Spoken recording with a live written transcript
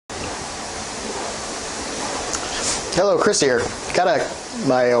Hello, Chris here. Got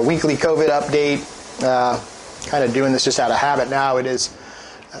my weekly COVID update. Kind of doing this just out of habit now. It is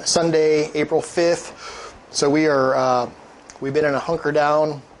Sunday, April 5th. So we've been in a hunker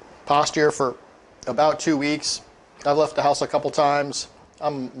down posture for about 2 weeks. I've left the house a couple times.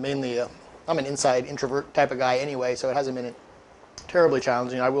 I'm an inside introvert type of guy anyway, so it hasn't been terribly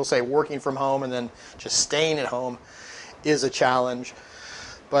challenging. I will say working from home and then just staying at home is a challenge.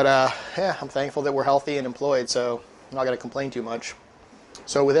 But yeah, I'm thankful that we're healthy and employed, so I'm not going to complain too much.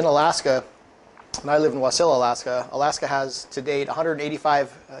 So within Alaska, and I live in Wasilla, Alaska. Alaska has to date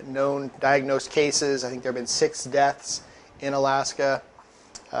 185 known diagnosed cases. I think there have been 6 deaths in Alaska.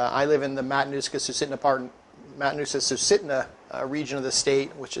 I live in the Matanuska-Susitna region of the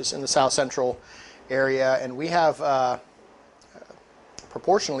state, which is in the south central area, and we have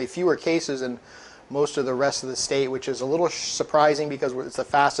proportionally fewer cases than most of the rest of the state, which is a little surprising because it's the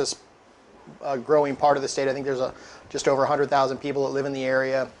fastest growing part of the state. I think there's just over 100,000 people that live in the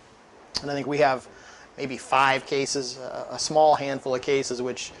area, and I think we have maybe 5 cases, a small handful of cases,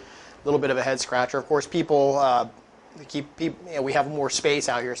 which a little bit of a head scratcher. Of course, we have more space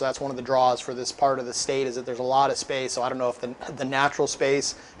out here, so that's one of the draws for this part of the state, is that there's a lot of space. So I don't know if the natural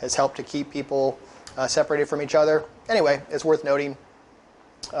space has helped to keep people separated from each other. Anyway, it's worth noting.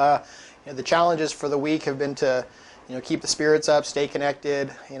 The challenges for the week have been to keep the spirits up, stay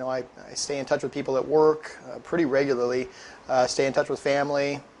connected. I stay in touch with people at work pretty regularly, stay in touch with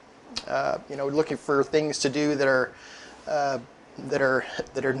family, looking for things to do that are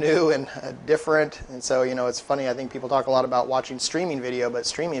new and different. And so, it's funny, I think people talk a lot about watching streaming video, but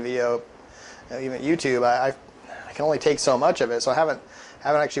streaming video, even YouTube, I can only take so much of it. So I haven't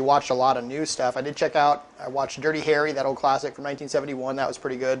actually watched a lot of new stuff. I watched Dirty Harry, that old classic from 1971. That was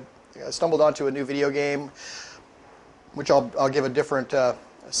pretty good. I stumbled onto a new video game, which I'll give a different,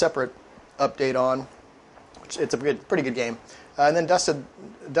 separate update on. It's a pretty good game. And then dusted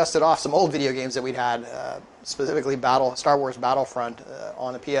off some old video games that we'd had, specifically Star Wars Battlefront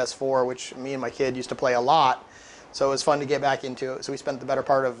on the PS4, which me and my kid used to play a lot. So it was fun to get back into it. So we spent the better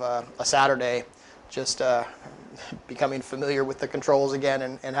part of a Saturday just becoming familiar with the controls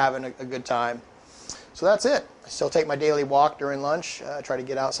again and having a good time. So that's it. I still take my daily walk during lunch, try to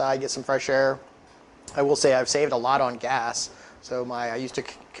get outside, get some fresh air. I will say I've saved a lot on gas. So I used to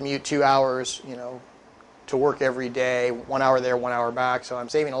commute 2 hours, to work every day, 1 hour there, 1 hour back. So I'm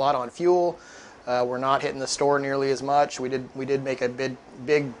saving a lot on fuel. We're not hitting the store nearly as much. We did make a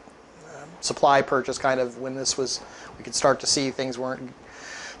big supply purchase kind of when we could start to see things were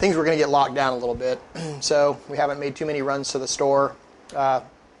going to get locked down a little bit. So we haven't made too many runs to the store.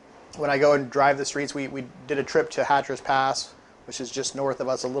 When I go and drive the streets, we did a trip to Hatcher's Pass, which is just north of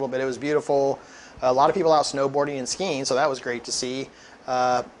us a little bit. It was beautiful. A lot of people out snowboarding and skiing, so that was great to see.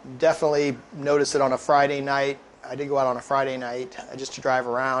 Definitely noticed it on a Friday night. I did go out on a Friday night just to drive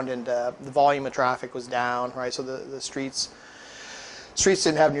around, and the volume of traffic was down, right? So the streets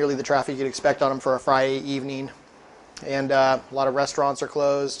didn't have nearly the traffic you'd expect on them for a Friday evening. And a lot of restaurants are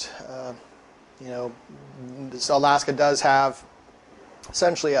closed. Alaska does have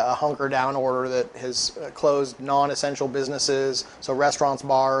essentially a hunker down order that has closed non-essential businesses. So restaurants,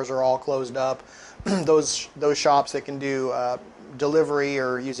 bars are all closed up. Those shops that can do delivery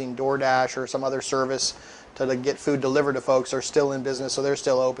or using DoorDash or some other service to get food delivered to folks are still in business, so they're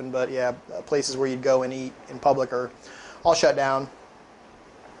still open. But yeah, places where you'd go and eat in public are all shut down.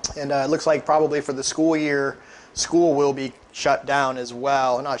 And it looks like probably for the school year, school will be shut down as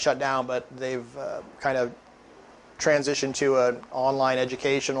well. Not shut down, but they've kind of transitioned to an online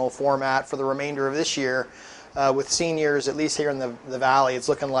educational format for the remainder of this year. With seniors, at least here in the Valley, it's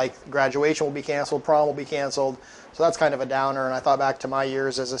looking like graduation will be canceled, prom will be canceled. So that's kind of a downer. And I thought back to my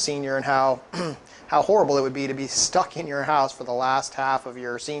years as a senior and how horrible it would be to be stuck in your house for the last half of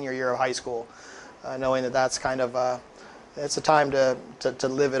your senior year of high school, knowing that that's kind of it's a time to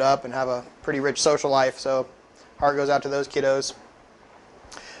live it up and have a pretty rich social life. So heart goes out to those kiddos.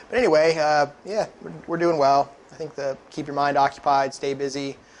 But anyway, yeah, we're doing well. I think keep your mind occupied, stay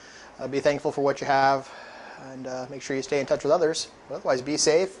busy, be thankful for what you have, and make sure you stay in touch with others. But otherwise, be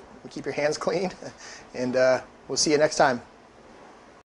safe, keep your hands clean, and we'll see you next time.